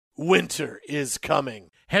winter is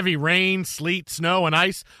coming. Heavy rain, sleet, snow, and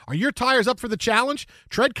ice. Are your tires up for the challenge?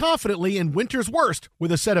 Tread confidently in winter's worst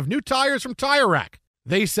with a set of new tires from Tire Rack.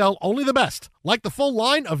 They sell only the best, like the full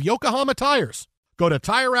line of Yokohama tires. Go to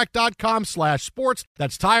TireRack.com/sports.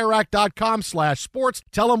 That's TireRack.com/sports.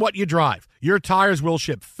 Tell them what you drive. Your tires will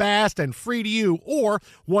ship fast and free to you or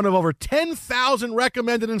one of over 10,000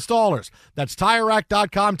 recommended installers. That's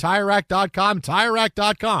TireRack.com, TireRack.com,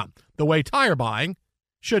 TireRack.com. The way tire buying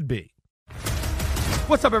should be.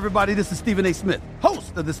 What's up, everybody? This is Stephen A. Smith,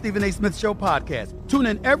 host of the Stephen A. Smith Show podcast. Tune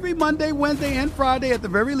in every Monday, Wednesday, and Friday at the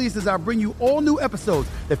very least as I bring you all new episodes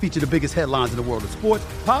that feature the biggest headlines in the world of sports,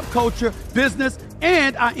 pop culture, business,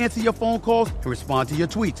 and I answer your phone calls and respond to your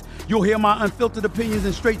tweets. You'll hear my unfiltered opinions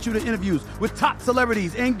and straight-shooter interviews with top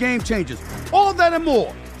celebrities and game changers. All that and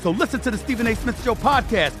more. So listen to the Stephen A. Smith Show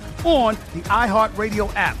podcast on the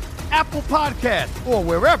iHeartRadio app, Apple Podcasts, or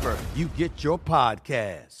wherever you get your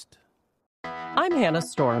podcast. I'm Hannah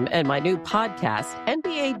Storm, and my new podcast,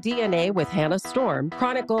 NBA DNA with Hannah Storm,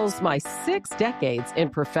 chronicles my 6 decades in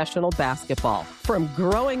professional basketball. From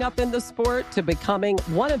growing up in the sport to becoming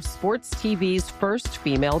one of sports TV's first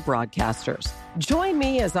female broadcasters. Join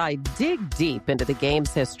me as I dig deep into the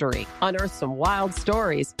game's history, unearth some wild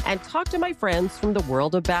stories, and talk to my friends from the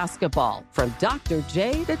world of basketball, from Dr.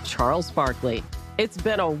 J to Charles Barkley. It's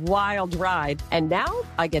been a wild ride, and now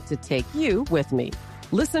I get to take you with me.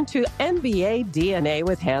 Listen to NBA DNA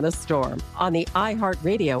with Hannah Storm on the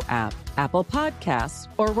iHeartRadio app, Apple Podcasts,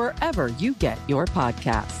 or wherever you get your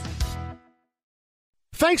podcasts.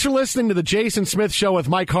 Thanks for listening to the Jason Smith Show with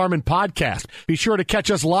Mike Harmon podcast. Be sure to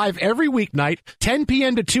catch us live every weeknight, 10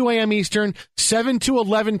 p.m. to 2 a.m. Eastern, 7 to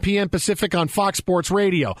 11 p.m. Pacific on Fox Sports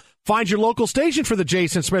Radio. Find your local station for the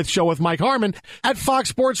Jason Smith Show with Mike Harmon at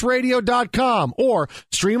foxsportsradio.com or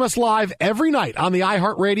stream us live every night on the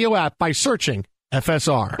iHeartRadio app by searching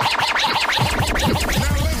FSR. Now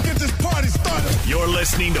let's get this party started. You're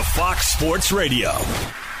listening to Fox Sports Radio.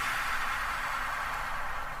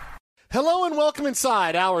 Hello and welcome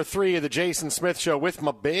inside Hour 3 of the Jason Smith Show with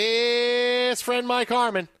my best friend Mike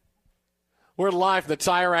Harmon. We're live from the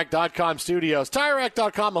TireRack.com studios.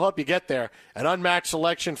 TireRack.com will help you get there. An unmatched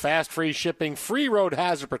selection, fast, free shipping, free road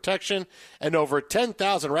hazard protection, and over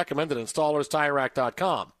 10,000 recommended installers.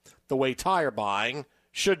 TireRack.com, the way tire buying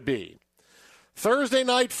should be. Thursday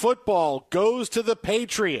night football goes to the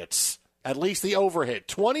Patriots, at least the overhit.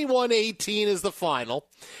 21-18 is the final.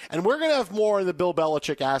 And we're going to have more in the Bill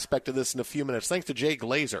Belichick aspect of this in a few minutes. Thanks to Jay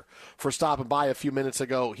Glazer for stopping by a few minutes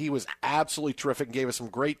ago. He was absolutely terrific and gave us some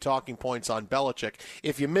great talking points on Belichick.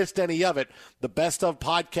 If you missed any of it, the Best of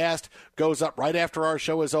podcast goes up right after our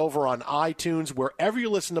show is over on iTunes. Wherever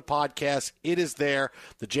you listen to podcasts, it is there.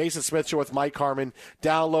 The Jason Smith Show with Mike Harmon.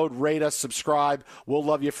 Download, rate us, subscribe. We'll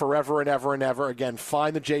love you forever and ever and ever. Again,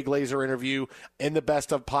 find the Jay Glazer interview in the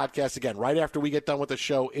Best of podcast. Again, right after we get done with the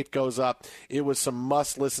show, it goes up. It was some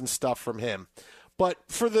must-listen stuff from him. But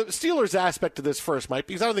for the Steelers aspect of this first, Mike,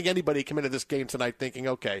 because I don't think anybody came into this game tonight thinking,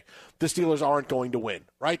 okay, the Steelers aren't going to win,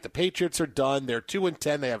 right? The Patriots are done. They're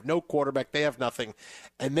 2-10. They have no quarterback. They have nothing.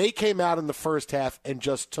 And they came out in the first half and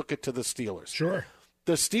just took it to the Steelers. Sure.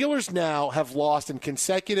 The Steelers now have lost in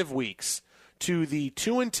consecutive weeks to the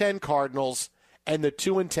 2-10 Cardinals and the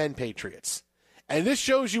 2-10 Patriots. And this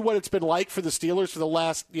shows you what it's been like for the Steelers for the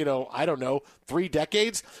last, 3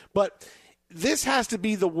 decades. But this has to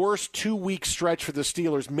be the worst 2-week stretch for the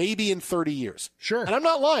Steelers, maybe in 30 years. Sure. And I'm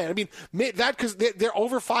not lying. I mean, that because they're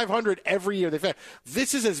over 500 every year.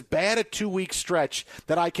 This is as bad a 2-week stretch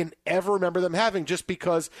that I can ever remember them having, just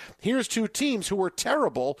because here's two teams who are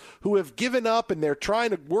terrible, who have given up, and they're trying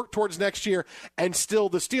to work towards next year, and still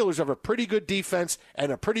the Steelers have a pretty good defense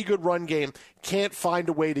and a pretty good run game, can't find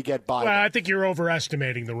a way to get by. Well, I think you're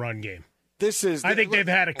overestimating the run game. I think they've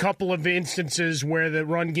had a couple of instances where the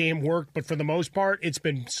run game worked, but for the most part, it's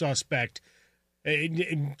been suspect.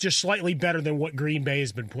 Just slightly better than what Green Bay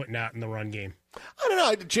has been putting out in the run game. I don't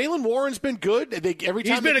know. Jalen Warren's been good.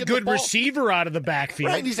 He's been a good receiver out of the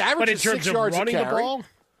backfield. Right, he's averaging 6 yards running a the carry. ball.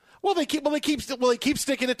 Well, they keep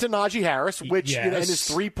sticking it to Najee Harris, which and his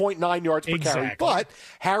 3.9 yards per carry. But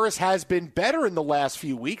Harris has been better in the last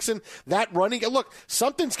few weeks, and that running. Look,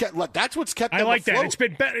 that's what's kept them I like afloat. that. It's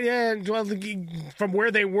been better. Yeah, well, from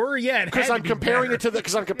where they were. Yeah, because I'm comparing it to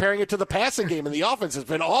the passing game, and the offense has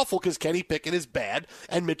been awful because Kenny Pickett is bad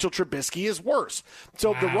and Mitchell Trubisky is worse.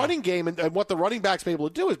 So the running game and what the running backs been able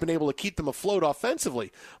to do has been able to keep them afloat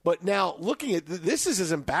offensively. But now looking at this is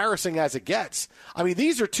as embarrassing as it gets. I mean,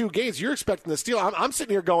 these are two games, you're expecting the Steelers. I'm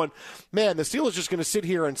sitting here going, man, the Steelers just going to sit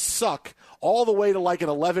here and suck all the way to like an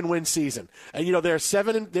 11-win season. And, they're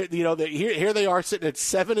 7 and, here they are sitting at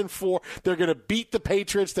 7-4. They're going to beat the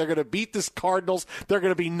Patriots. They're going to beat the Cardinals. They're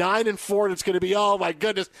going to be 9-4, and it's going to be, oh, my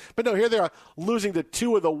goodness. But no, here they are losing to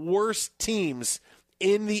two of the worst teams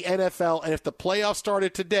in the NFL. And if the playoffs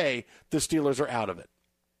started today, the Steelers are out of it.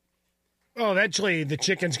 Well, eventually the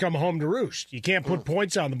chickens come home to roost. You can't put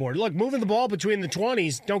points on the board. Look, moving the ball between the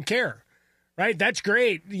 20s, don't care, right? That's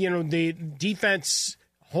great. The defense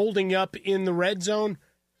holding up in the red zone,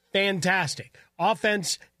 fantastic.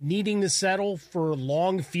 Offense needing to settle for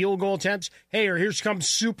long field goal attempts. Hey, or here comes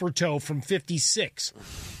Super Toe from 56,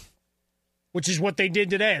 which is what they did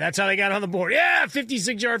today. That's how they got on the board. Yeah,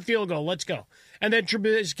 56-yard field goal. Let's go. And then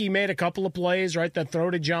Trubisky made a couple of plays, right? That throw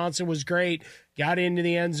to Johnson was great. Got into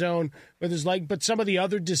the end zone with his leg. But some of the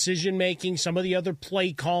other decision-making, some of the other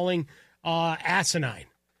play calling, asinine.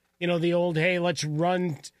 The old, hey, let's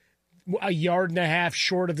run a yard and a half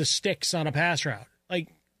short of the sticks on a pass route. Like,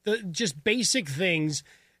 just basic things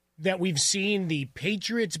that we've seen the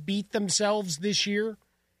Patriots beat themselves this year.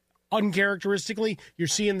 Uncharacteristically, you're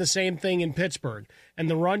seeing the same thing in Pittsburgh. And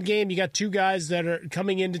the run game, you got two guys that are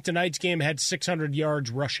coming into tonight's game had 600 yards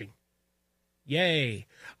rushing. Yay.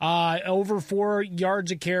 Over 4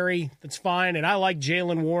 yards a carry, that's fine. And I like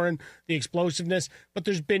Jaylen Warren, the explosiveness, but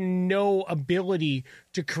there's been no ability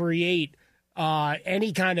to create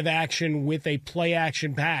any kind of action with a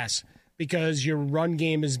play-action pass because your run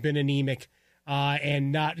game has been anemic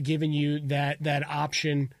and not giving you that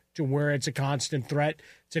option to where it's a constant threat.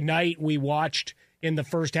 Tonight, we watched in the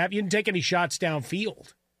first half, you didn't take any shots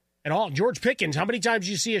downfield at all. George Pickens, how many times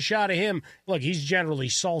you see a shot of him? Look, he's generally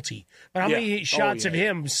salty. But how many shots of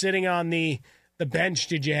him sitting on the bench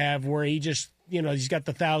did you have where he just, he's got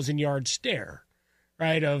the 1,000-yard stare,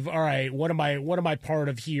 right? Of, all right, what am I part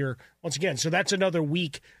of here? Once again, so that's another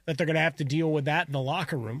week that they're going to have to deal with that in the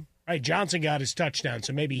locker room. Right? Johnson got his touchdown,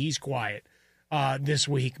 so maybe he's quiet this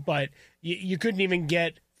week. But you couldn't even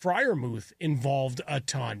get Freiermuth involved a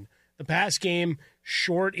ton. The pass game,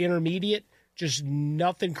 short, intermediate, just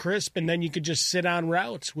nothing crisp, and then you could just sit on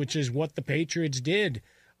routes, which is what the Patriots did.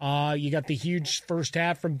 You got the huge first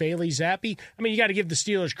half from Bailey Zappi. I mean, you got to give the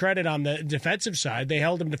Steelers credit on the defensive side. They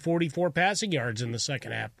held him to 44 passing yards in the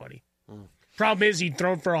second half, buddy. Problem is he'd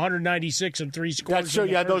thrown for 196 and 3 scores.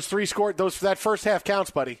 Those 3 scored. That first half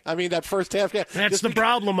counts, buddy. I mean, that first half. That's the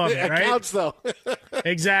problem of it, right? It counts, though.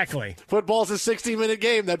 Exactly. Football's a 60-minute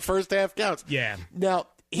game. That first half counts. Yeah. Now,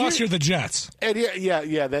 plus you're the Jets. And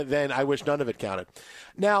then I wish none of it counted.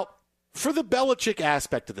 Now, for the Belichick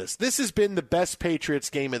aspect of this has been the best Patriots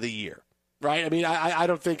game of the year. Right? I mean, I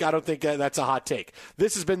don't think that's a hot take.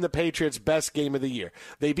 This has been the Patriots' best game of the year.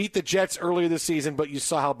 They beat the Jets earlier this season, but you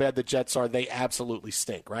saw how bad the Jets are. They absolutely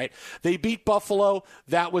stink, right? They beat Buffalo.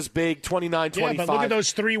 That was big, 29-25. Yeah, but look at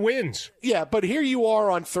those 3 wins. Yeah, but here you are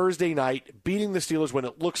on Thursday night beating the Steelers when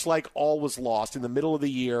it looks like all was lost in the middle of the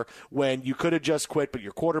year when you could have just quit, but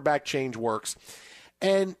your quarterback change works.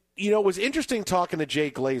 And it was interesting talking to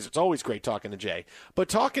Jay Glazer. It's always great talking to Jay. But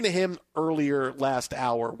talking to him earlier last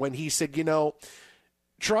hour when he said,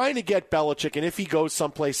 trying to get Belichick, and if he goes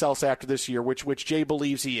someplace else after this year, which Jay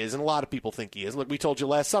believes he is, and a lot of people think he is. Look, we told you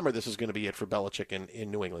last summer this was going to be it for Belichick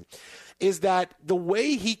in New England, is that the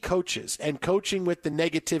way he coaches and coaching with the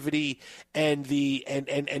negativity and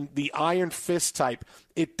the iron fist type,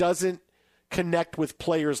 it doesn't connect with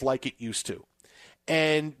players like it used to.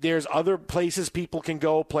 And there's other places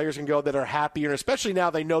players can go that are happier, especially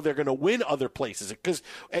now they know they're going to win other places. Because,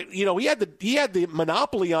 he had the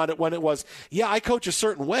monopoly on it when it was, I coach a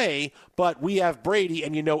certain way, but we have Brady,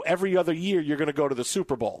 and every other year you're going to go to the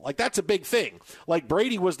Super Bowl. Like, that's a big thing. Like,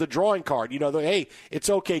 Brady was the drawing card. Hey, it's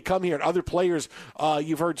okay, come here. And other players,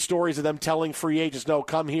 you've heard stories of them telling free agents, no,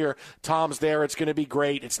 come here. Tom's there. It's going to be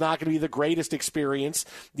great. It's not going to be the greatest experience,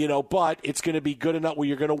 but it's going to be good enough where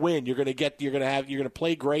you're going to win. You're going to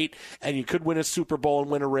play great, and you could win a Super Bowl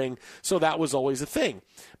and win a ring. So that was always a thing.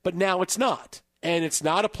 But now it's not. And it's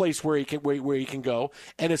not a place where he can go,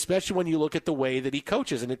 and especially when you look at the way that he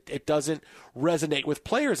coaches, and it doesn't resonate with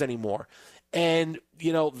players anymore. And,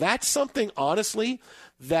 that's something, honestly,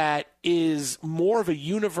 that is more of a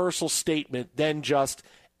universal statement than just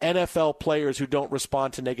NFL players who don't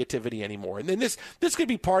respond to negativity anymore. And then this could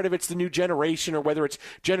be part of it's the new generation, or whether it's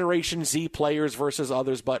Generation Z players versus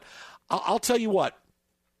others. But I'll tell you what,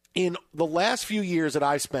 in the last few years that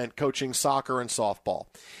I spent coaching soccer and softball,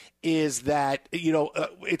 is that,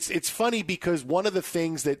 it's funny because one of the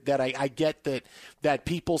things that I get that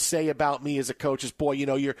people say about me as a coach is, boy,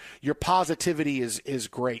 your positivity is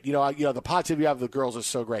great. The positivity of the girls is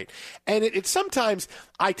so great. And it's sometimes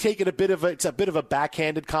I take it it's a bit of a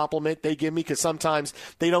backhanded compliment they give me, because sometimes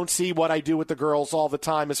they don't see what I do with the girls all the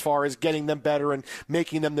time as far as getting them better and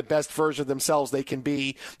making them the best version of themselves they can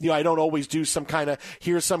be. I don't always do some kind of,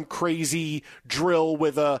 here's some crazy drill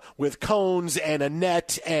with cones and a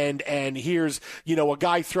net and here's, a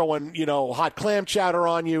guy throwing, hot clam chowder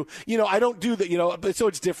on you. I don't do that, so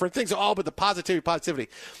it's different things. Oh, but the positivity.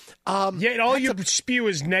 All you spew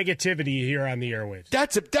is negativity here on the airwaves.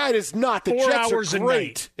 That is not. The 4 Jets hours are great, a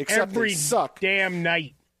night, except every they suck. damn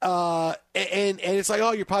night. And it's like,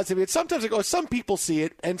 oh, you're positive. Sometimes I go, some people see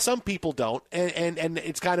it and some people don't, and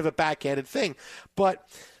it's kind of a backhanded thing, but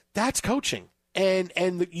that's coaching. And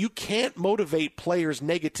you can't motivate players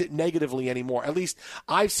negatively anymore. At least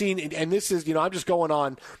I've seen, and this is, I'm just going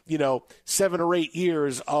on, 7 or 8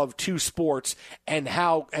 years of two sports and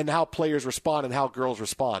how players respond and how girls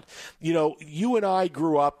respond. You and I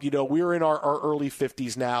grew up, we're in our early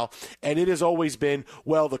 50s now, and it has always been,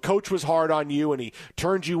 well, the coach was hard on you and he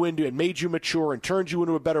turned you into and made you mature and turned you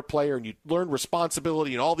into a better player and you learned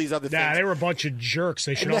responsibility and all these other things. They were a bunch of jerks.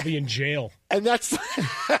 They should all be in jail. And that's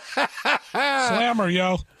Slammer,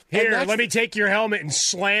 yo. Here, let me take your helmet and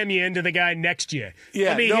slam you into the guy next to you.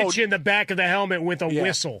 Let me hit you in the back of the helmet with a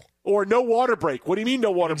whistle. Or no water break. What do you mean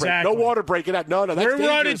no water break? No water break. No, that's we're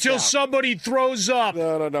running until somebody throws up.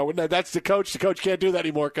 No. That's the coach. The coach can't do that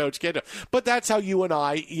anymore, coach. Can't do it. But that's how you and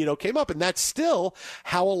I, came up. And that's still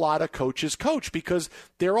how a lot of coaches coach, because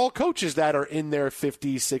they're all coaches that are in their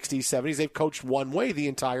 50s, 60s, 70s. They've coached one way the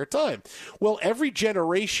entire time. Well, every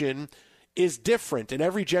generation is different, and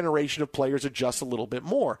every generation of players adjusts a little bit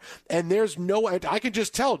more. And I can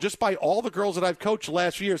just tell, just by all the girls that I've coached the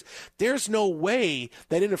last few years, there's no way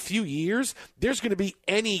that in a few years there's going to be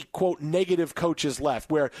any, quote, negative coaches left,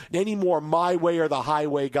 where any more my way or the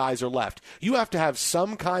highway guys are left. You have to have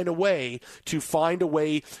some kind of way to find a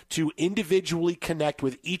way to individually connect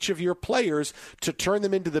with each of your players to turn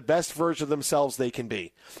them into the best version of themselves they can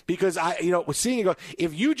be. Because seeing it go,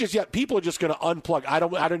 if you people are just going to unplug. I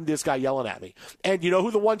don't need this guy yelling at me. And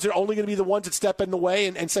who the ones that are only going to be the ones that step in the way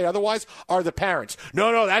and say otherwise are the parents.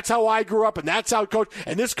 No, that's how I grew up, and that's how coach,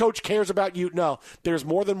 and this coach cares about you. No, there's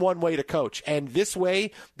more than one way to coach. And this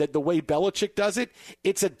way, that the way Belichick does it,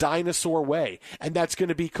 it's a dinosaur way. And that's going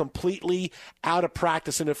to be completely out of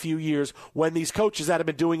practice in a few years when these coaches that have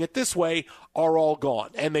been doing it this way are all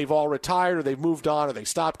gone. And they've all retired, or they've moved on, or they've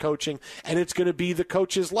stopped coaching. And it's going to be the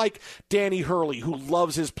coaches like Danny Hurley, who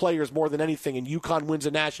loves his players more than anything, and UConn wins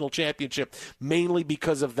a national championship mainly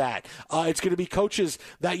because of that. It's going to be coaches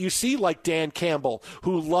that you see like Dan Campbell,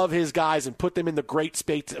 who love his guys and put them in the great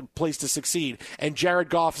place to succeed. And Jared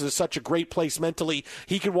Goff is such a great place mentally.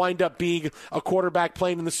 He could wind up being a quarterback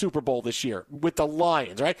playing in the Super Bowl this year with the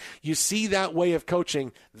Lions, right? You see that way of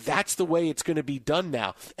coaching. That's the way it's going to be done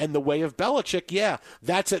now. And the way of Belichick,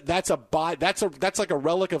 that's like a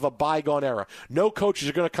relic of a bygone era. No coaches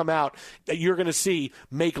are going to come out that you're going to see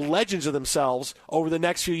make legends of themselves over the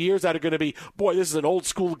next few years that are going to be, boy, this is an old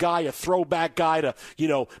school guy, a throwback guy to,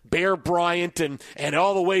 Bear Bryant and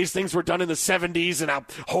all the ways things were done in the 70s and how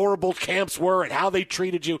horrible camps were and how they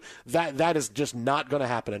treated you. That is just not going to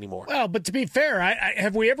happen anymore. Well, but to be fair,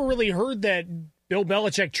 have we ever really heard that Bill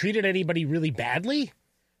Belichick treated anybody really badly?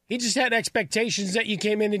 He just had expectations that you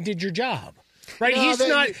came in and did your job. Right?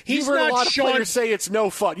 No, He's heard not a lot of players say it's no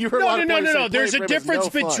fun. You heard a lot of players say There's a difference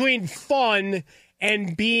between fun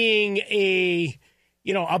and being a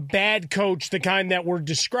bad coach, the kind that we're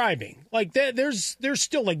describing. Like, there's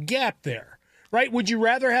still a gap there, right? Would you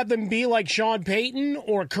rather have them be like Sean Payton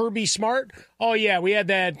or Kirby Smart? Oh, yeah, we had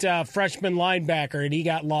that freshman linebacker, and he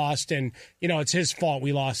got lost, and, it's his fault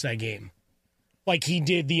we lost that game, like he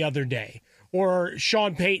did the other day. Or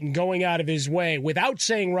Sean Payton going out of his way, without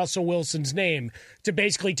saying Russell Wilson's name, to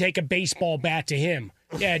basically take a baseball bat to him.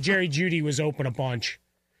 Yeah, Jerry Jeudy was open a bunch.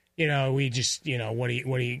 We just, hey,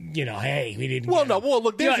 we didn't. Well,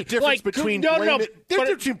 look, there's a difference between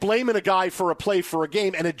blaming a guy for a play for a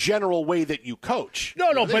game and a general way that you coach.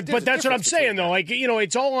 But that's what I'm saying, though. Like,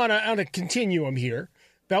 it's all on a continuum here.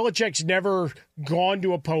 Belichick's never gone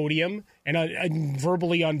to a podium and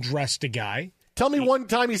verbally undressed a guy. Tell me one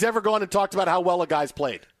time he's ever gone and talked about how well a guy's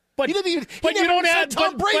played. But you don't have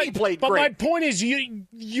Tom Brady played but great. My point is,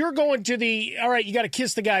 you're going to the all right. You got to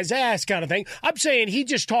kiss the guy's ass kind of thing. I'm saying he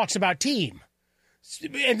just talks about team,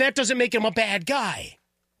 and that doesn't make him a bad guy,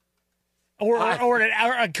 or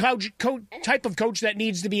a type of coach that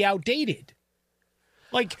needs to be outdated.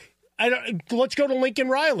 Like, Let's go to Lincoln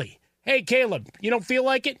Riley. Hey, Caleb, you don't feel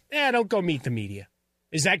like it? Don't go meet the media.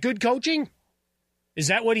 Is that good coaching? Is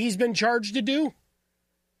that what he's been charged to do?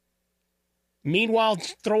 Meanwhile,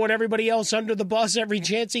 throwing everybody else under the bus every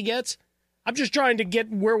chance he gets? I'm just trying to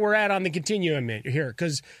get where we're at on the continuum here,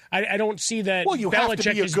 because I don't see that. Well, you have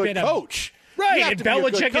to be a good coach. Right, and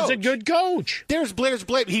Belichick is a good coach. There's Blair's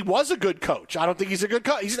blame. He was a good coach. I don't think he's a good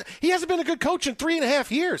coach. He hasn't been a good coach in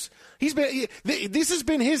 3.5 years. This has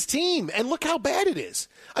been his team, and look how bad it is.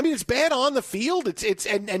 I mean, it's bad on the field.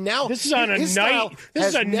 And now this is on a night. This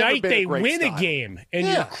is a night they win a game, and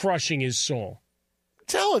you're crushing his soul. I'm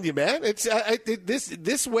telling you, man, it's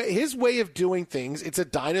this way. His way of doing things. It's a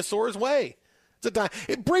dinosaur's way.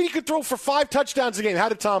 Brady could throw for 5 touchdowns a game. How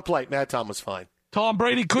did Tom play? Nah, Tom was fine. Tom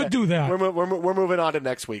Brady could do that. We're moving on to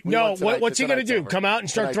next week. What's he going to do? Over. Come out and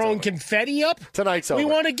start throwing confetti up? Tonight's over. We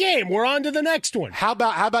won a game. We're on to the next one. How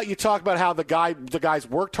about you talk about how the guys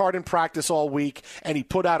worked hard in practice all week, and he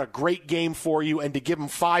put out a great game for you, and to give him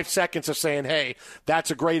 5 seconds of saying, hey,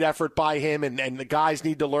 that's a great effort by him, and the guys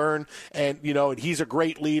need to learn, and he's a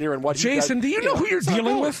great leader. And what Jason, do you know who you're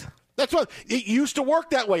dealing with? That's what it used to work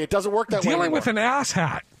that way. It doesn't work that way anymore. Dealing with an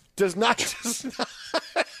asshat. Does not.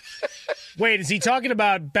 Wait, is he talking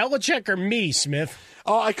about Belichick or me, Smith?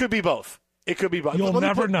 Oh, it could be both. It could be both. You'll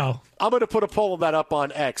never know. I'm going to put a poll of that up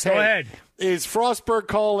on X. Go ahead. Is Frostberg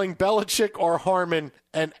calling Belichick or Harmon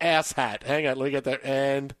an asshat? Hang on, let me get that.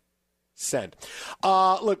 And send.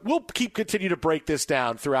 Look, we'll continue to break this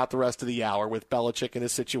down throughout the rest of the hour with Belichick and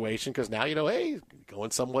his situation, because now, hey,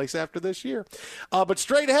 going someplace after this year. But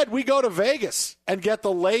straight ahead, we go to Vegas and get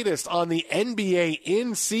the latest on the NBA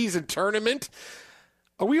in-season tournament.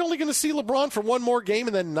 Are we only going to see LeBron for one more game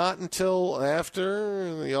and then not until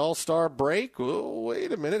after the All-Star break? Oh,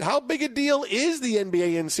 wait a minute. How big a deal is the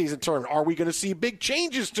NBA in-season tournament? Are we going to see big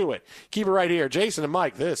changes to it? Keep it right here. Jason and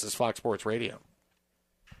Mike, this is Fox Sports Radio.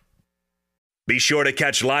 Be sure to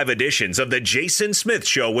catch live editions of The Jason Smith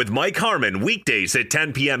Show with Mike Harmon weekdays at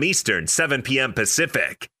 10 p.m. Eastern, 7 p.m.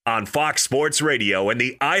 Pacific on Fox Sports Radio and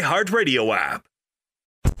the iHeartRadio app.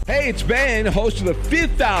 Hey, it's Ben, host of The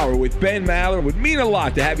Fifth Hour with Ben Maller. It would mean a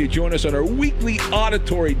lot to have you join us on our weekly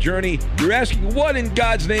auditory journey. You're asking, what in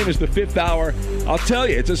God's name is The Fifth Hour? I'll tell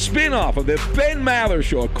you, it's a spin-off of The Ben Maller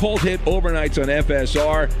Show, a cult hit overnights on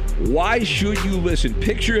FSR. Why should you listen?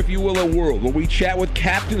 Picture, if you will, a world where we chat with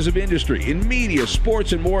captains of industry in media,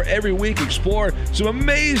 sports, and more every week. Explore some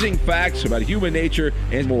amazing facts about human nature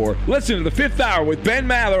and more. Listen to The Fifth Hour with Ben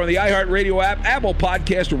Maller on the iHeartRadio app, Apple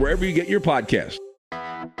Podcast, or wherever you get your podcasts.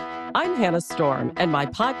 I'm Hannah Storm, and my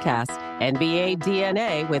podcast, NBA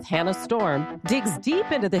DNA with Hannah Storm, digs deep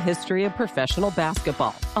into the history of professional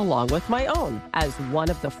basketball, along with my own, as one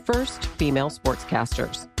of the first female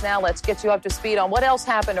sportscasters. Now let's get you up to speed on what else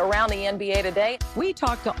happened around the NBA today. We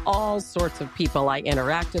talked to all sorts of people I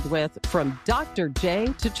interacted with, from Dr.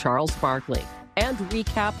 J to Charles Barkley, and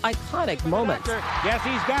recap iconic moments. Yes,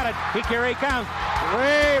 he's got it. Here he comes.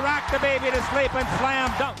 Way rock the baby to sleep and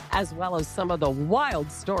slam dunk. As well as some of the wild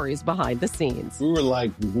stories behind the scenes. We were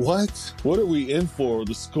like, what? What are we in for?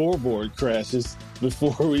 The scoreboard crashes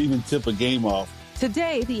before we even tip a game off.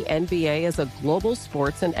 Today, the NBA is a global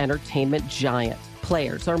sports and entertainment giant.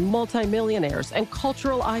 Players are multimillionaires and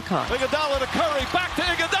cultural icons. Iguodala to Curry, back to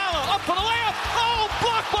Iguodala, up for the layup. Oh,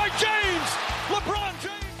 blocked by James. LeBron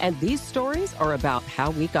James. And these stories are about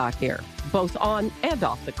how we got here, both on and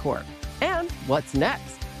off the court. And what's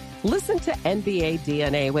next? Listen to NBA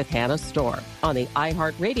DNA with Hannah Storm on the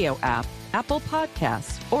iHeartRadio app, Apple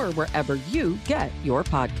Podcasts, or wherever you get your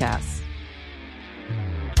podcasts.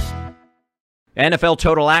 NFL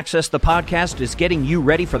Total Access, the podcast, is getting you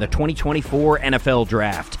ready for the 2024 NFL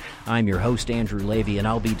Draft. I'm your host, Andrew Levy, and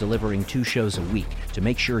I'll be delivering 2 shows a week to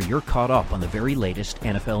make sure you're caught up on the very latest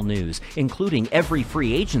NFL news, including every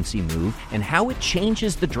free agency move and how it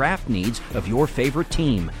changes the draft needs of your favorite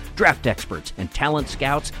team. Draft experts and talent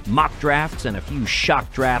scouts, mock drafts, and a few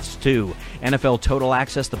shock drafts, too. NFL Total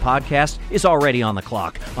Access, the podcast, is already on the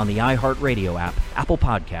clock on the iHeartRadio app, Apple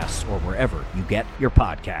Podcasts, or wherever you get your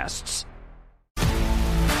podcasts.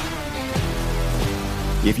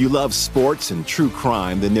 If you love sports and true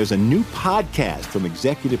crime, then there's a new podcast from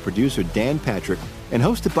executive producer Dan Patrick and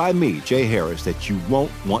hosted by me, Jay Harris, that you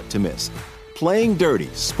won't want to miss. Playing Dirty: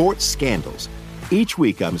 Sports Scandals. Each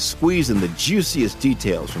week, I'm squeezing the juiciest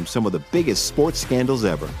details from some of the biggest sports scandals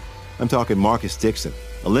ever. I'm talking Marcus Dixon,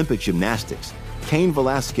 Olympic gymnastics, Cain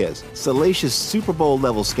Velasquez, salacious Super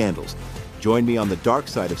Bowl-level scandals. Join me on the dark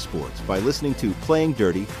side of sports by listening to Playing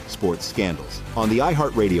Dirty: Sports Scandals on the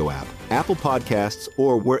iHeartRadio app, Apple Podcasts,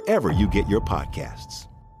 or wherever you get your podcasts.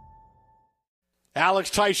 Alex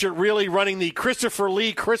Teichert really running the Christopher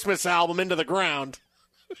Lee Christmas album into the ground.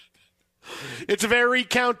 It's a very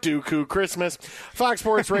Count Dooku Christmas. Fox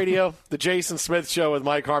Sports Radio, the Jason Smith Show with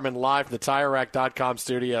Mike Harmon live from the TireRack.com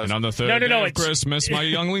studios. And on the third day of Christmas, my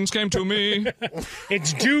younglings came to me.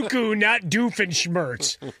 It's Dooku, not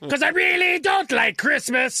Doofenshmirtz. Because I really don't like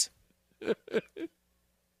Christmas.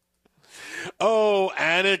 Oh,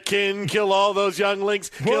 Anakin, kill all those younglings.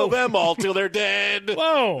 Kill them all till they're dead.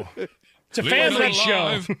 Whoa. It's a family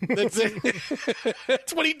show. That's it.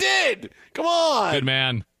 That's what he did. Come on. Good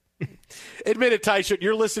man. Admit it, Teichert,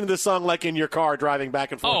 you're listening to the song like in your car driving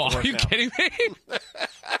back and forth. Oh, are you kidding me?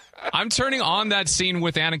 I'm turning on that scene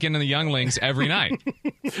with Anakin and the younglings every night.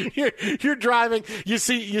 You're driving. You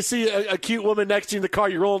see a cute woman next to you in the car.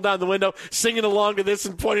 You're rolling down the window, singing along to this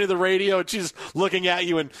and pointing to the radio, and she's looking at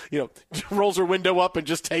you and rolls her window up and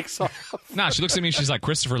just takes off. Nah, she looks at me and she's like,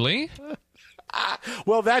 Christopher Lee?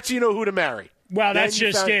 Well, that's who to marry. Well, that's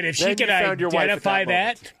just it. If she could identify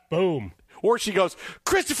that, boom. Or she goes,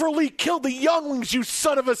 Christopher Lee killed the younglings, you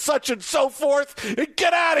son of a such and so forth.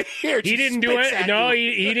 Get out of here. He didn't do it. No,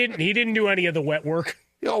 he didn't. He didn't do any of the wet work.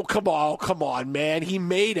 Oh, come on, man. He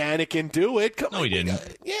made Anakin do it. No, he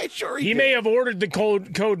didn't. Yeah, sure he did. He may have ordered the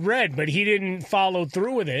code red, but he didn't follow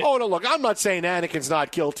through with it. Oh, no, look, I'm not saying Anakin's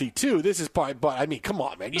not guilty, too. This is part, but, I mean, come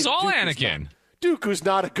on, man. It's all Anakin. Dooku's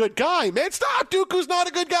not a good guy, man. Stop. Dooku's not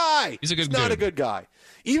a good guy. He's a good dude. Not a good guy.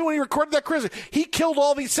 Even when he recorded that Christmas, he killed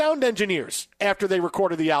all these sound engineers after they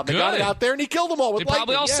recorded the album. They got it out there, and he killed them all with lightning. They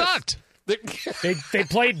probably all sucked. They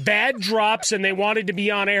played bad drops, and they wanted to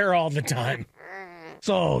be on air all the time.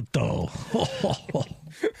 So, though.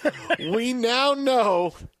 We now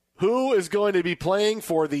know who is going to be playing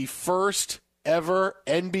for the first ever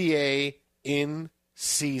NBA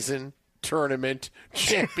in-season tournament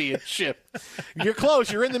championship. You're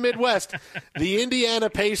close. You're in the Midwest. The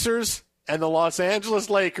Indiana Pacers and the Los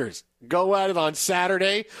Angeles Lakers go at it on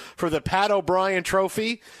Saturday for the Pat O'Brien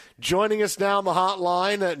Trophy. Joining us now on the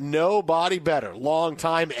hotline, nobody better.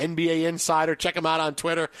 Longtime NBA insider. Check him out on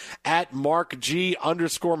Twitter at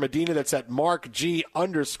 @MarkG_Medina. That's at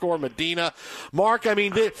 @MarkG_Medina. Mark, I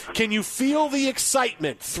mean, can you feel the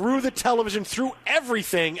excitement through the television, through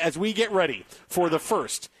everything as we get ready for the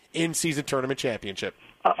first in-season tournament championship?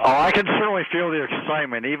 I can certainly feel the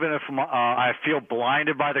excitement, even if I feel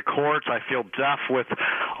blinded by the courts. I feel deaf with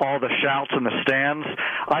all the shouts in the stands.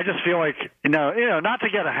 I just feel like, not to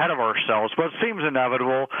get ahead of ourselves, but it seems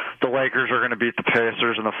inevitable the Lakers are going to beat the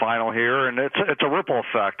Pacers in the final here, and it's a ripple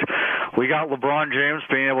effect. We got LeBron James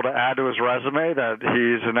being able to add to his resume that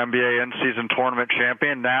he's an NBA in-season tournament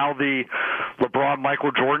champion. Now the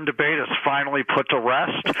LeBron-Michael Jordan debate is finally put to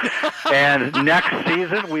rest, and next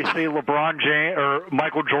season we see LeBron James or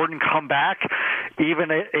Michael Jordan come back,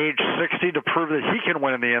 even at age 60, to prove that he can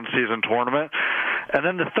win in the in-season tournament. And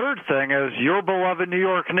then the third thing is your beloved New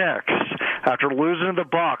York Knicks, after losing to the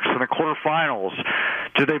Bucks in the quarterfinals,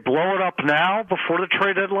 do they blow it up now before the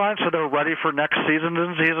trade deadline so they're ready for next season's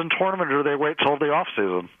in-season tournament, or do they wait till the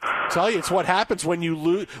offseason? Tell you, it's what happens when you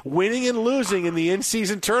lose. Winning and losing in the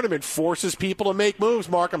in-season tournament forces people to make moves,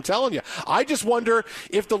 Mark. I'm telling you. I just wonder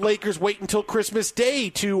if the Lakers wait until Christmas Day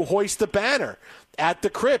to hoist the banner at the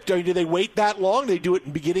crypt. Do they wait that long? Do they do it in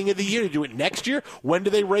the beginning of the year? Do they do it next year? When do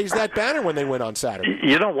they raise that banner when they win on Saturday?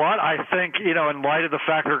 You know what? I think, in light of the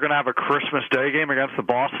fact they're going to have a Christmas Day game against the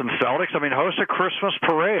Boston Celtics, host a Christmas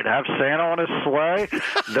parade. Have Santa on his sleigh.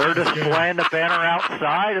 They're displaying the banner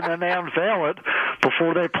outside, and then they unveil it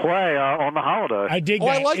before they play on the holiday. I dig that.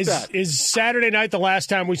 I like that. Is Saturday night the last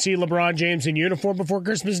time we see LeBron James in uniform before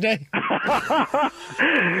Christmas Day?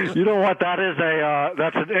 You know what?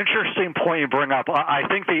 That's an interesting point you bring up. I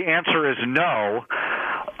think the answer is no.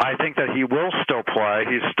 I think that he will still play.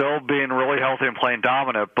 He's still being really healthy and playing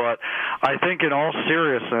dominant. But I think in all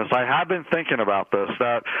seriousness, I have been thinking about this,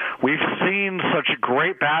 that we've seen such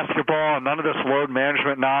great basketball and none of this load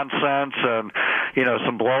management nonsense and,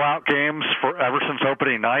 some blowout games ever since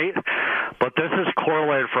opening night. But this is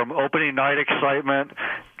correlated from opening night excitement,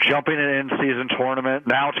 jumping an in-season tournament.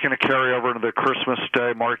 Now it's going to carry over into the Christmas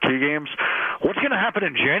Day marquee games. What's going to happen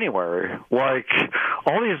in January?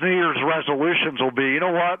 All these New Year's resolutions will be, you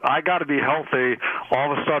know what, I got to be healthy.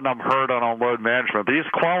 All of a sudden I'm hurt on load management. These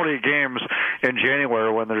quality games in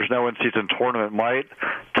January when there's no in-season tournament might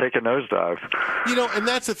take a nosedive. And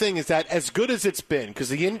that's the thing, is that as good as it's been, because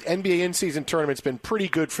the NBA in-season tournament's been pretty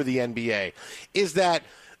good for the NBA, is that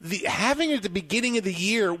having at the beginning of the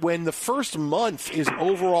year when the first month is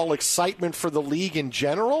overall excitement for the league in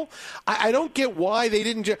general, I don't get why they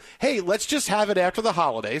didn't hey, let's just have it after the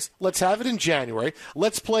holidays. Let's have it in January.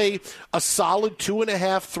 Let's play a solid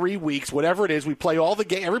 2.5, 3 weeks, whatever it is. We play all the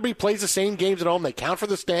games. Everybody plays the same games at home. They count for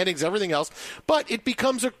the standings, everything else. But it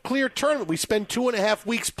becomes a clear tournament. We spend 2.5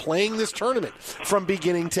 weeks playing this tournament from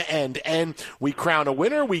beginning to end. And we crown a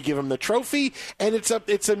winner. We give them the trophy. And it's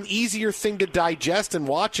an easier thing to digest and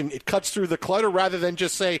watch. And it cuts through the clutter rather than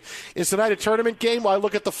just say, is tonight a tournament game? Well, I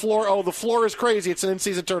look at the floor. Oh, the floor is crazy. It's an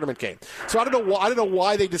in-season tournament game. So I don't know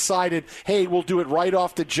why they decided, hey, we'll do it right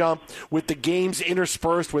off the jump with the games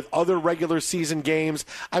interspersed with other regular season games.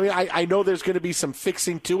 I mean, I know there's going to be some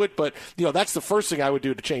fixing to it, but that's the first thing I would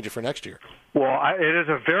do to change it for next year. Well, it is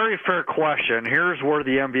a very fair question. Here's where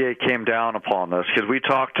the NBA came down upon this, because we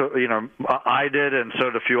talked to, I did, and so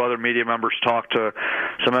did a few other media members, talked to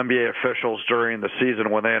some NBA officials during the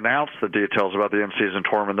season when they announced the details about the in-season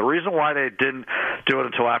tournament. The reason why they didn't do it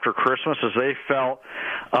until after Christmas is they felt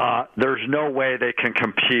there's no way they can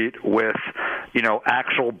compete with,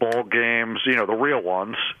 actual bowl games, the real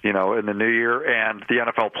ones, in the new year and the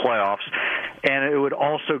NFL playoffs. And it would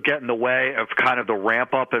also get in the way of kind of the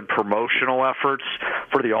ramp-up and promotional efforts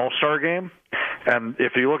for the All-Star game. And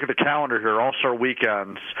if you look at the calendar here, All-Star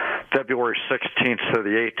weekends, February 16th to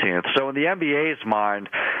the 18th. So in the NBA's mind,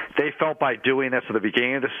 they felt by doing this at the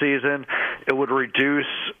beginning of the season, it would reduce,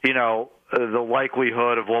 the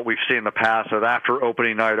likelihood of what we've seen in the past, that after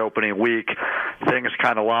opening night, opening week, things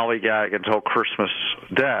kind of lollygag until Christmas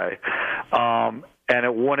Day. And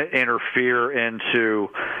it wouldn't interfere into,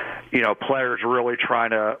 players really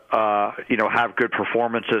trying to, have good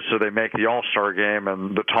performances so they make the All-Star game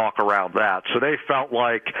and the talk around that. So they felt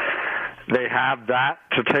like they have that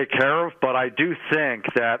to take care of, but I do think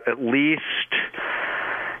that at least,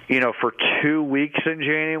 for 2 weeks in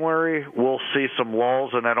January, we'll see some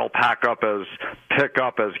lulls, and then it'll pick up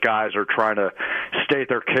as guys are trying to state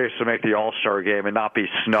their case to make the All-Star game and not be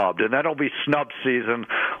snubbed. And then it'll be snub season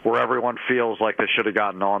where everyone feels like they should have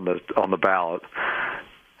gotten on the ballot.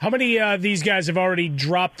 How many of these guys have already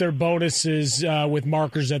dropped their bonuses with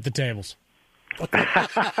markers at the tables? It's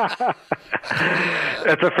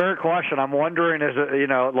a fair question. I'm wondering, is it,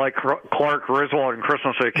 like Clark Griswold in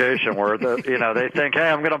Christmas Vacation, where they think, hey,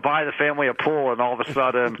 I'm going to buy the family a pool, and all of a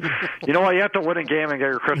sudden, you have to win a game and get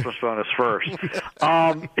your Christmas bonus first.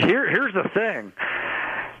 Here's the thing.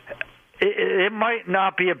 It might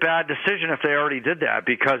not be a bad decision if they already did that,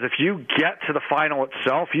 because if you get to the final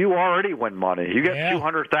itself, you already win money. You get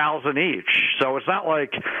 $200,000 each, so it's not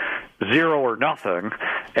like zero or nothing.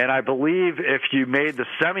 And I believe if you made the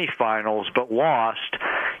semifinals but lost,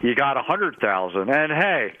 you got $100,000. And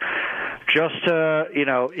hey, just to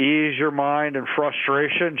ease your mind and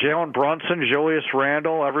frustration, Jalen Brunson, Julius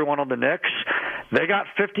Randle, everyone on the Knicks, they got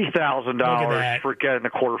 $50,000 for getting the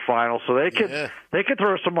quarterfinals, so they could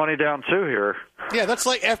throw some money down too here. Yeah, that's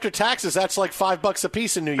like after taxes. That's like $5 a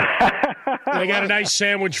piece in New York. They got a nice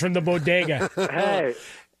sandwich from the bodega. Hey.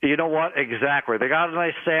 You know what? Exactly. They got a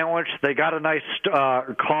nice sandwich. They got a nice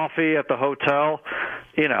coffee at the hotel.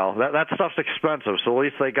 That stuff's expensive, so at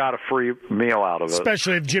least they got a free meal out of it.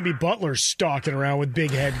 Especially if Jimmy Butler's stalking around with Big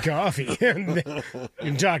Head Coffee.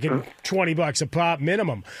 You're talking $20 a pop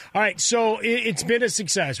minimum. All right, so it's been a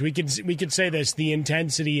success. We could say this. The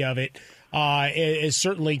intensity of it has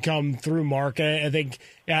certainly come through, Mark. I think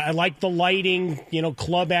I like the lighting,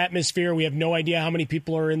 club atmosphere. We have no idea how many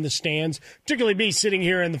people are in the stands, particularly me sitting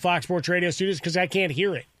here in the Fox Sports Radio studios because I can't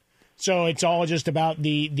hear it. So it's all just about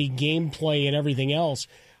the gameplay and everything else.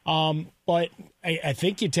 But I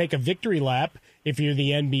think you take a victory lap if you're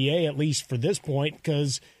the NBA, at least for this point,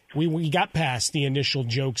 because we got past the initial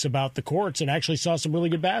jokes about the courts and actually saw some really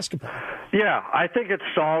good basketball. Yeah, I think it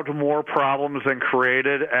solved more problems than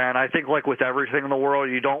created, and I think like with everything in the world,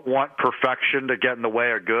 you don't want perfection to get in the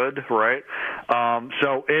way of good, right?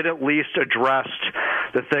 So it at least addressed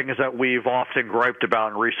the things that we've often griped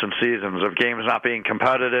about in recent seasons of games not being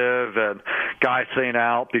competitive and guys staying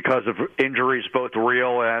out because of injuries, both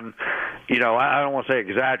real and, I don't want to say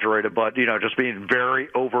exaggerated, but, just being very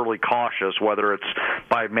overly cautious, whether it's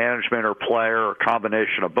by management or player or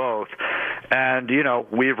combination of both. And,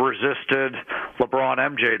 we've resisted LeBron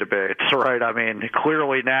MJ debates, right? I mean,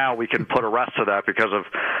 clearly now we can put a rest to that because of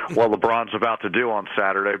what LeBron's about to do on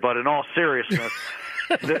Saturday. But in all seriousness,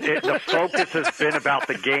 the focus has been about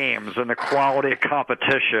the games and the quality of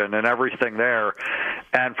competition and everything there.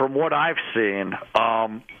 And from what I've seen,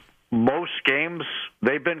 most games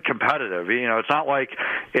they've been competitive. It's not like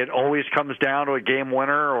it always comes down to a game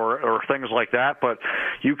winner or things like that, but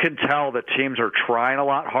you can tell that teams are trying a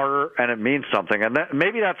lot harder, and it means something. And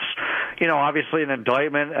maybe that's, obviously an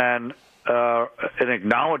indictment and an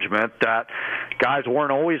acknowledgement that guys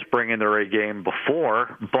weren't always bringing their A game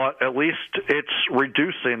before, but at least it's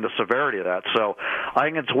reducing the severity of that. So I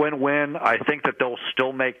think it's win-win. I think that they'll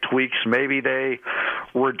still make tweaks. Maybe they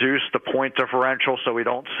reduce the point differential so we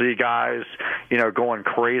don't see guys, going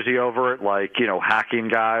crazy over it, like, hacking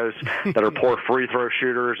guys that are poor free throw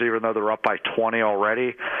shooters even though they're up by 20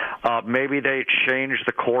 already. Maybe they change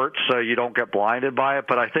the court so you don't get blinded by it.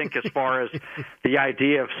 But I think as far as the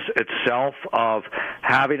idea of itself of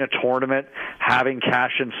having a tournament, having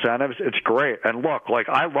cash incentives, it's great. And look,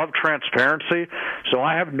 I love transparency, so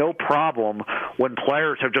I have no problem when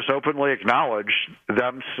players have just openly acknowledged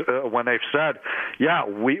them when they've said, yeah,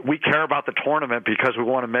 we care about the tournament because we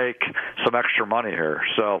want to make some extra money here.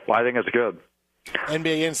 So I think it's good.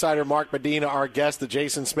 NBA insider Mark Medina, our guest, the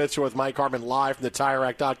Jason Smith Show with Mike Harmon, live from the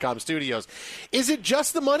TireRack.com studios. Is it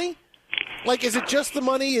just the money? Is it just the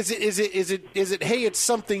money? Is it, hey, it's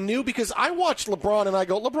something new? Because I watch LeBron and I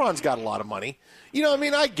go, LeBron's got a lot of money.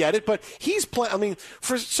 I get it, but he's playing.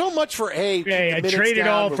 For so much for I traded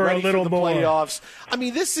all for a little more playoffs.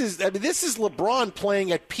 This is LeBron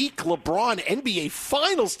playing at peak LeBron, NBA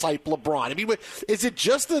Finals type LeBron. Is it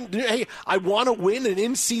just hey, I want to win an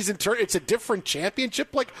in-season tournament? It's a different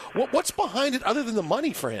championship. What's behind it other than the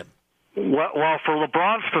money for him? Well, for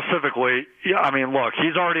LeBron specifically, look,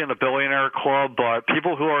 he's already in the billionaire club, but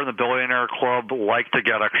people who are in the billionaire club like to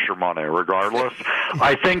get extra money regardless.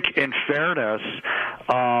 I think in fairness,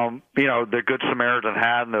 the Good Samaritan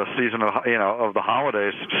had in the season of the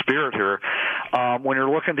holidays spirit here, when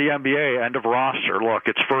you're looking at the NBA end of roster, look,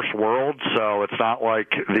 it's first world, so it's not like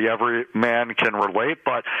the every man can relate,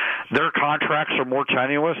 but their contracts are more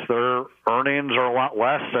tenuous, their earnings are a lot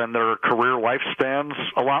less, and their career lifespans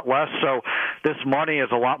a lot less. So this money is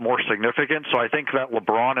a lot more significant. So I think that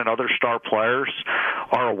LeBron and other star players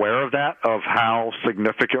are aware of that, of how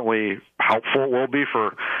significantly helpful it will be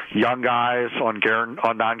for young guys on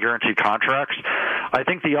non-guaranteed contracts. I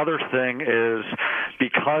think the other thing is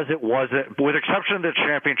because it wasn't, with exception of the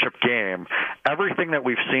championship game, everything that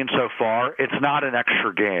we've seen so far, it's not an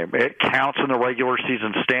extra game. It counts in the regular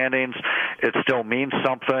season standings. It still means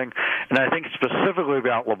something. And I think specifically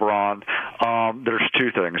about LeBron, there's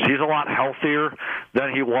two things. He's a lot healthier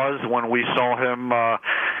than he was when we saw him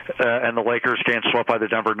and the Lakers getting swept by the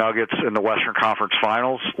Denver Nuggets in the Western Conference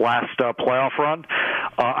Finals last playoff run.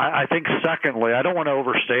 I think secondly, I don't want to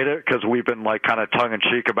overstate it because we've been kind of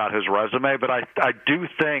tongue-in-cheek about his resume, but I do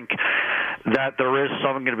think that there is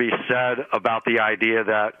something to be said about the idea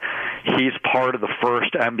that he's part of the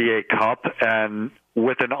first NBA Cup, and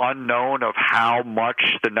with an unknown of how much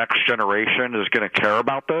the next generation is going to care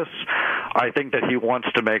about this, I think that he wants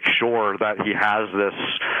to make sure that he has this,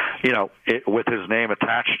 with his name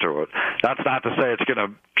attached to it. That's not to say it's going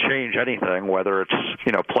to change anything, whether it's,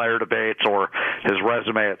 player debates or his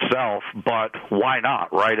resume itself, but why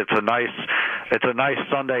not, right? It's a nice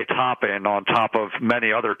Sunday topping on top of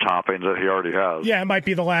many other toppings that he already has. Yeah, it might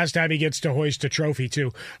be the last time he gets to hoist a trophy,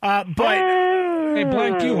 too. But Hey,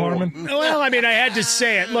 blank you, Harmon. Well, I had to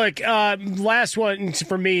say it. Look, last one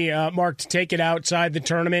for me, Mark, to take it outside the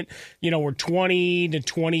tournament. We're 20 to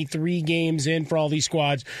 23 games in for all these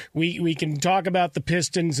squads. We can talk about the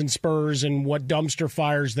Pistons and Spurs and what dumpster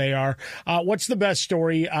fires they are. What's the best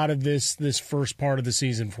story out of this first part of the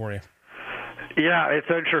season for you? Yeah, it's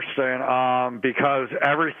interesting because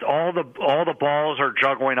all the balls are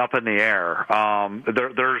juggling up in the air.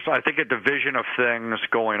 There's, I think, a division of things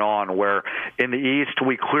going on where in the East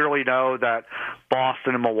we clearly know that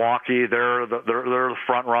Boston and Milwaukee, they're the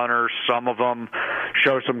front runners. Some of them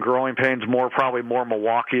show some growing pains, probably more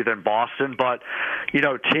Milwaukee than Boston. But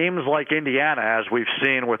teams like Indiana, as we've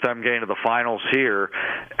seen with them getting to the finals here,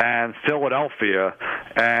 and Philadelphia,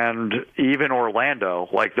 and even Orlando,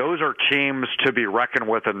 those are teams to be reckoned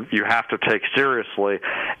with and you have to take seriously.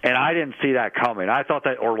 And I didn't see that coming. I thought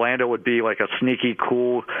that Orlando would be a sneaky,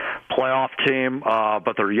 cool playoff team,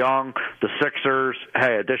 but they're young. The Sixers,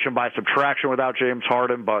 hey, addition by subtraction without James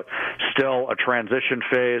Harden, but still a transition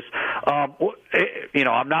phase.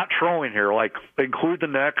 I'm not trolling here. Include the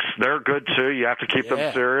Knicks. They're good, too. You have to keep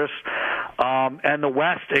them serious. And the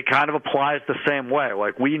West, it kind of applies the same way.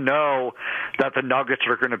 We know that the Nuggets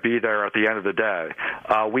are going to be there at the end of the day.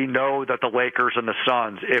 We know that the Lakers and the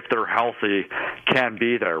Suns, if they're healthy, can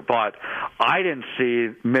be there. But I didn't see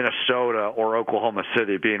Minnesota or Oklahoma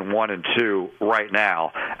City being 1 1-2 right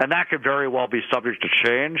now, and that could very well be subject to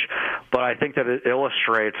change. But I think that it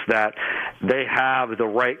illustrates that they have the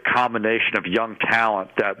right combination of young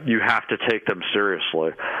talent that you have to take them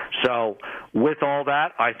seriously. So with all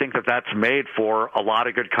that, I think that that's made for a lot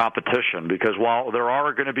of good competition, because while there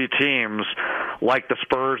are going to be teams like the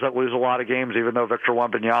Spurs that lose a lot of games, even though Victor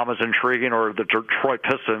Wembanyama is intriguing, or the Detroit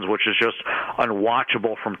Pistons, which is just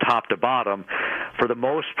unwatchable from top to bottom, for the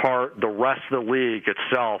most part, the rest of the league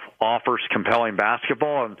itself offers compelling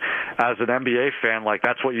basketball. And as an NBA fan, like,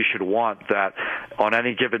 that's what you should want, that on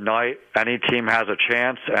any given night, any team has a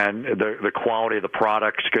chance, and the quality of the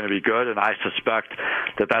product is going to be good. And I suspect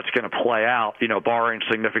that that's going to play out, barring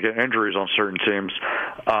significant injuries on certain teams,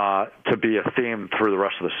 to be a theme through the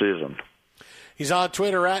rest of the season. He's on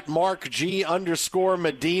Twitter at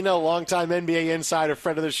 @MarkG_Medina, longtime NBA insider,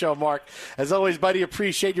 friend of the show, Mark. As always, buddy,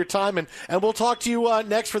 appreciate your time, and we'll talk to you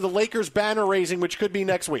next for the Lakers banner raising, which could be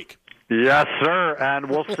next week. Yes, sir, and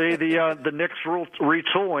we'll see the Knicks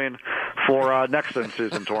retooling for next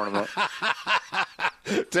in-season tournament.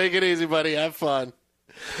 Take it easy, buddy. Have fun.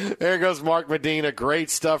 There goes Mark Medina. Great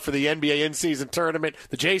stuff for the NBA in-season tournament.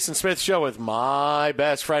 The Jason Smith Show with my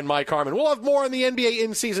best friend, Mike Harmon. We'll have more on the NBA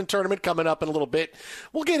in-season tournament coming up in a little bit.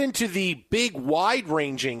 We'll get into the big,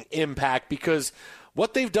 wide-ranging impact, because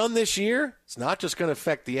what they've done this year, it's not just going to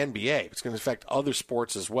affect the NBA. It's going to affect other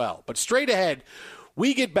sports as well. But straight ahead,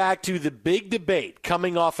 we get back to the big debate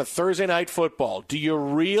coming off of Thursday Night Football. Do you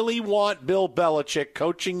really want Bill Belichick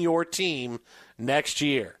coaching your team next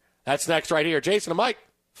year? That's next right here. Jason and Mike,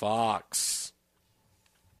 Fox.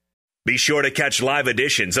 Be sure to catch live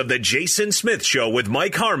editions of The Jason Smith Show with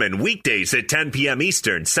Mike Harmon weekdays at 10 p.m.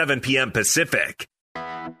 Eastern, 7 p.m. Pacific.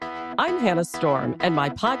 I'm Hannah Storm, and my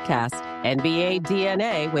podcast, NBA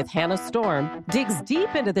DNA with Hannah Storm, digs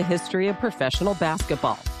deep into the history of professional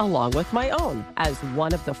basketball, along with my own, as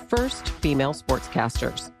one of the first female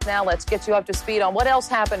sportscasters. Now let's get you up to speed on what else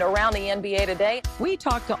happened around the NBA today. We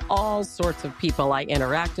talked to all sorts of people I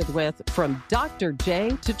interacted with, from Dr.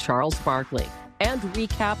 J to Charles Barkley, and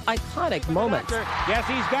recap iconic moments. Yes,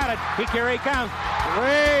 he's got it. Here he comes.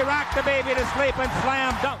 Way rock the baby to sleep and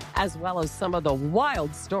slam dunk. As well as some of the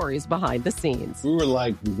wild stories behind the scenes. We were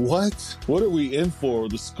like, what? What are we in for?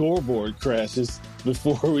 The scoreboard crashes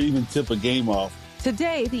before we even tip a game off.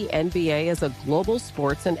 Today, the NBA is a global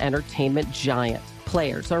sports and entertainment giant.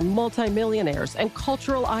 Players are multimillionaires and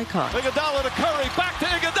cultural icons. Iguodala to Curry, back to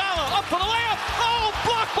Iguodala, up for the layup. Oh,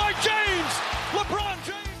 blocked by James. LeBron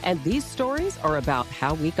James. And these stories are about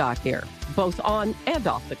how we got here, both on and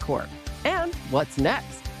off the court. And what's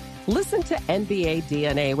next? Listen to NBA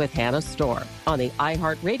DNA with Hannah Storm on the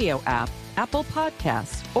iHeartRadio app, Apple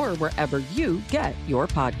Podcasts, or wherever you get your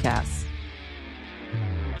podcasts.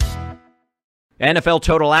 NFL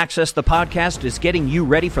Total Access, the podcast, is getting you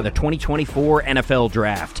ready for the 2024 NFL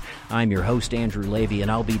Draft. I'm your host, Andrew Levy, and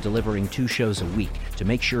I'll be delivering 2 shows a week to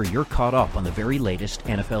make sure you're caught up on the very latest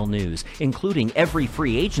NFL news, including every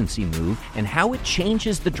free agency move and how it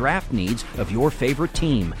changes the draft needs of your favorite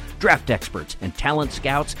team. Draft experts and talent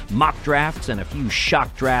scouts, mock drafts, and a few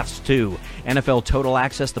shock drafts, too. NFL Total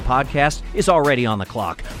Access, the podcast, is already on the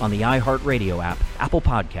clock on the iHeartRadio app, Apple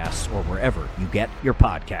Podcasts, or wherever you get your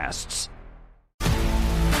podcasts.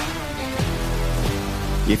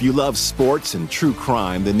 If you love sports and true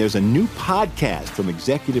crime, then there's a new podcast from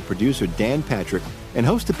executive producer Dan Patrick and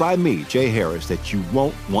hosted by me, Jay Harris, that you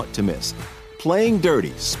won't want to miss. Playing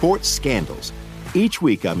Dirty: Sports Scandals. Each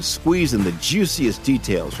week, I'm squeezing the juiciest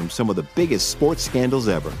details from some of the biggest sports scandals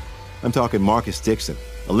ever. I'm talking Marcus Dixon,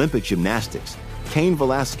 Olympic gymnastics, Cain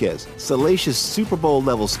Velasquez, salacious Super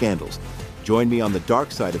Bowl-level scandals. Join me on the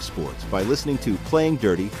dark side of sports by listening to Playing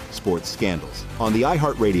Dirty: Sports Scandals on the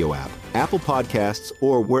iHeartRadio app, Apple Podcasts,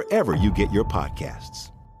 or wherever you get your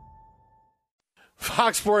podcasts.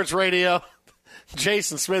 Fox Sports Radio,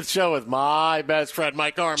 Jason Smith Show with my best friend,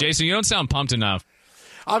 Mike Harmon. Jason, you don't sound pumped enough.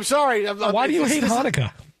 I'm sorry. Why do you hate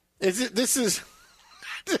Hanukkah? This is...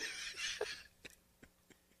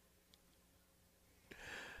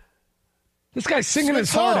 This guy's singing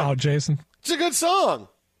his heart out, Jason. It's a good song.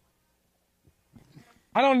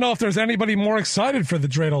 I don't know if there's anybody more excited for the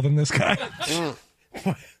dreidel than this guy.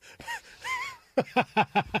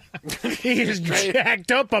 He is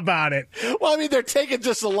jacked up about it. Well, I mean, they're taking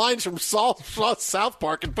just the lines from South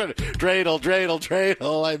Park and put it, dreidel, dreidel,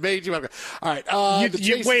 dreidel. I made you. All right.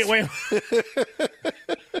 Wait.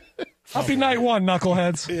 Happy night one,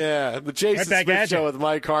 knuckleheads. Yeah, the Jason Smith Show with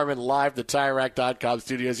Mike Harmon, live, the TireRack.com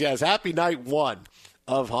studios. Yes, happy night one.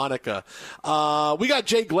 of Hanukkah. We got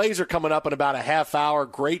Jay Glazer coming up in about a half hour.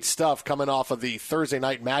 Great stuff coming off of the Thursday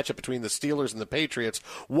night matchup between the Steelers and the Patriots.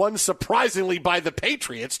 Won surprisingly by the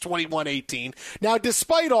Patriots, 21-18. Now,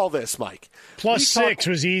 despite all this, Mike. +6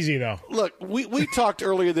 was easy, though. Look, we talked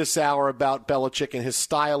earlier this hour about Belichick and his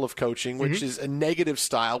style of coaching, which is a negative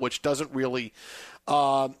style, which doesn't really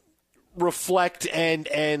reflect and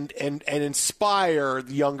inspire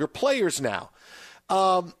the younger players now.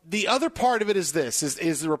 The other part of it is this,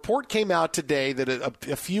 is the report came out today that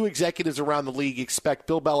a few executives around the league expect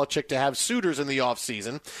Bill Belichick to have suitors in the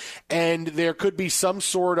offseason, and there could be some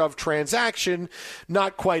sort of transaction,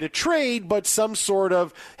 not quite a trade, but some sort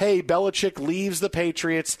of, hey, Belichick leaves the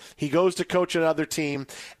Patriots, he goes to coach another team,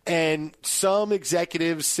 and some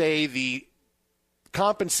executives say the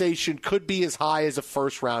compensation could be as high as a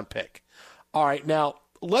first-round pick. All right, now,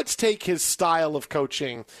 let's take his style of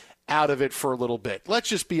coaching out of it for a little bit. Let's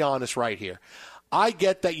just be honest right here. I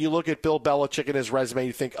get that you look at Bill Belichick and his resume,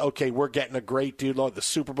 you think, okay, we're getting a great dude, the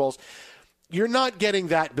Super Bowls. You're not getting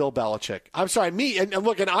that Bill Belichick. I'm sorry, and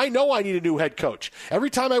look, and I know I need a new head coach. Every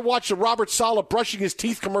time I watch the Robert Saleh brushing his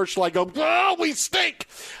teeth commercial, I go, oh, we stink.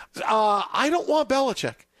 I don't want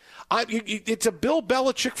Belichick. It's a Bill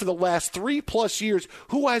Belichick for the last 3+ years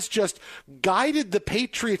who has just guided the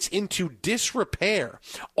Patriots into disrepair.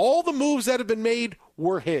 All the moves that have been made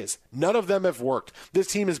were his. None of them have worked. This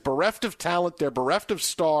team is bereft of talent. They're bereft of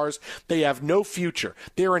stars. They have no future.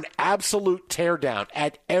 They're an absolute teardown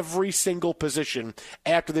at every single position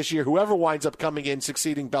after this year. Whoever winds up coming in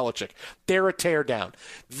succeeding Belichick, they're a teardown.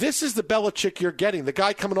 This is the Belichick you're getting. The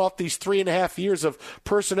guy coming off these 3.5 years of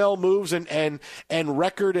personnel moves and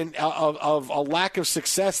record and of a lack of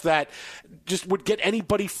success that just would get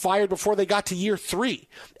anybody fired before they got to year 3.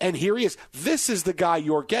 And here he is. This is the guy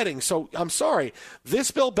you're getting. So I'm sorry.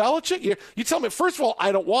 This Bill Belichick, you tell me, first of all,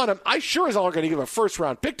 I don't want him. I sure as hell are going to give a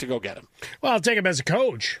first-round pick to go get him. Well, I'll take him as a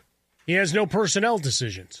coach. He has no personnel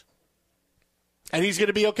decisions. And he's going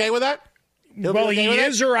to be okay with that? Well, he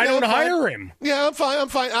is, or I don't hire him. Yeah, I'm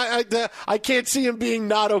fine. I can't see him being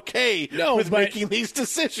not okay with making these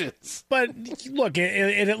decisions. But look,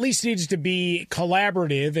 it at least needs to be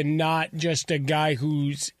collaborative and not just a guy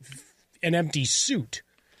who's an empty suit,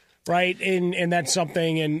 right? And that's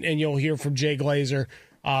something, and you'll hear from Jay Glazer,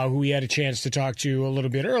 who we had a chance to talk to a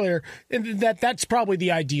little bit earlier, and that's probably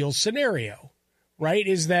the ideal scenario, right?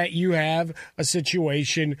 Is that you have a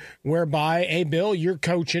situation whereby, hey, Bill, you're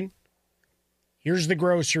coaching. Here's the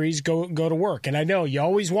groceries. Go to work. And I know you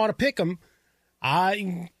always want to pick them.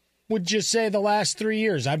 I would just say the last 3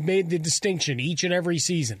 years, I've made the distinction each and every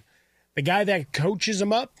season. The guy that coaches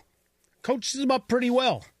them up pretty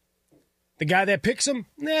well. The guy that picks them,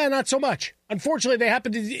 not so much. Unfortunately,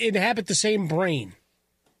 they inhabit the same brain.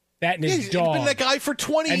 That and his dog. He's been that guy for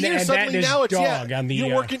 20 years. Suddenly now it's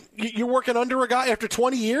you're working under a guy after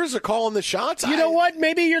 20 years of calling the shots. You know what?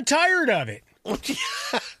 Maybe you're tired of it.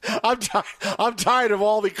 I'm tired of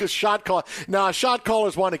all the shot call. Nah, shot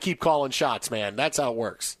callers want to keep calling shots, man. That's how it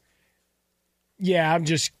works. Yeah,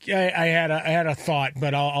 I had a thought,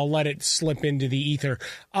 but I'll let it slip into the ether.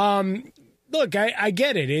 Look, I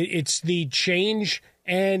get it. It's the change,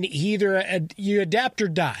 and either you adapt or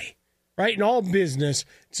die, right? In all business,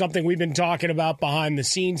 something we've been talking about behind the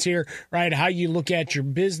scenes here, right? How you look at your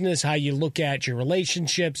business, how you look at your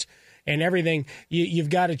relationships, and everything, you've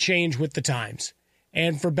got to change with the times.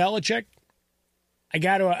 And for Belichick, I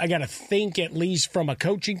got to think, at least from a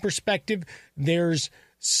coaching perspective, there's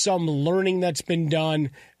some learning that's been done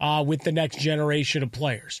with the next generation of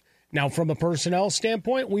players. Now, from a personnel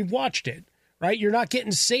standpoint, we've watched it, right? You're not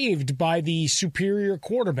getting saved by the superior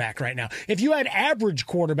quarterback right now. If you had average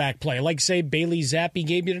quarterback play, like, say, Bailey Zappi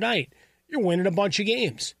gave you tonight, you're winning a bunch of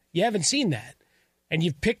games. You haven't seen that. And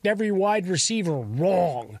you've picked every wide receiver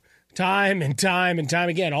wrong. Time and time and time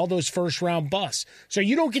again, all those first-round busts. So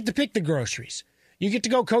you don't get to pick the groceries. You get to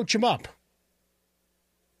go coach them up.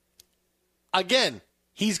 Again,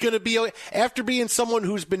 he's going to be, after being someone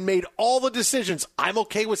who's been made all the decisions, I'm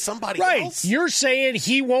okay with somebody else. You're saying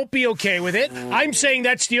he won't be okay with it. I'm saying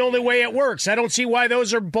that's the only way it works. I don't see why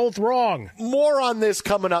those are both wrong. More on this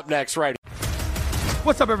coming up next, right?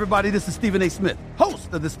 What's up, everybody? This is Stephen A. Smith,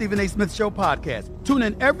 host of the Stephen A. Smith Show podcast. Tune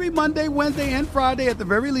in every Monday, Wednesday, and Friday at the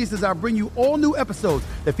very least as I bring you all new episodes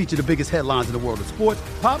that feature the biggest headlines in the world of sports,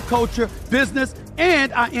 pop culture, business,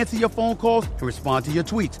 and I answer your phone calls and respond to your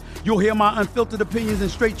tweets. You'll hear my unfiltered opinions and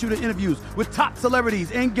straight-shooter interviews with top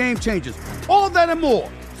celebrities and game changers. All that and more.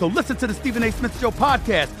 So listen to the Stephen A. Smith Show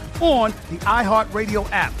podcast on the iHeartRadio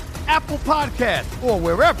app, Apple Podcasts, or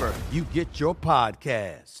wherever you get your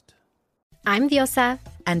podcast. I'm Diosa,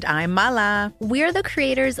 And I'm Mala. We're the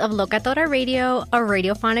creators of Locatora Radio, a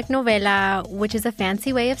radiophonic novela, which is a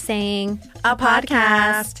fancy way of saying a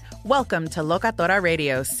podcast. Welcome to Locatora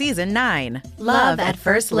Radio Season 9. Love at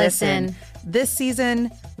First Listen. This season,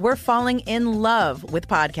 we're falling in love with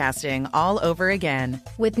podcasting all over again.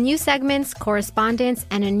 With new segments, correspondence,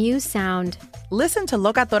 and a new sound. Listen to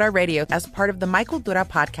Locatora Radio as part of the Michael Dura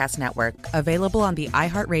Podcast Network. Available on the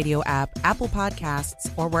iHeartRadio app, Apple Podcasts,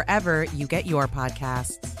 or wherever you get your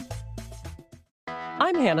podcasts.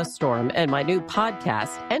 I'm Hannah Storm, and my new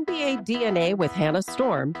podcast, NBA DNA with Hannah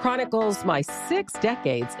Storm, chronicles my 6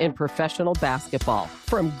 decades in professional basketball.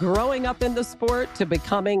 From growing up in the sport to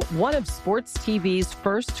becoming one of sports TV's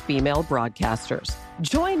first female broadcasters.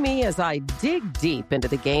 Join me as I dig deep into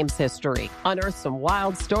the game's history, unearth some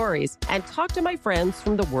wild stories, and talk to my friends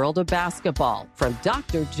from the world of basketball, from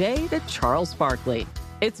Dr. J to Charles Barkley.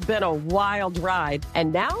 It's been a wild ride,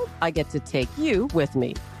 and now I get to take you with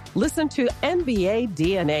me. Listen to NBA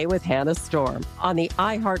DNA with Hannah Storm on the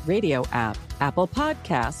iHeartRadio app, Apple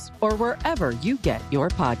Podcasts, or wherever you get your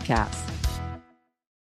podcasts.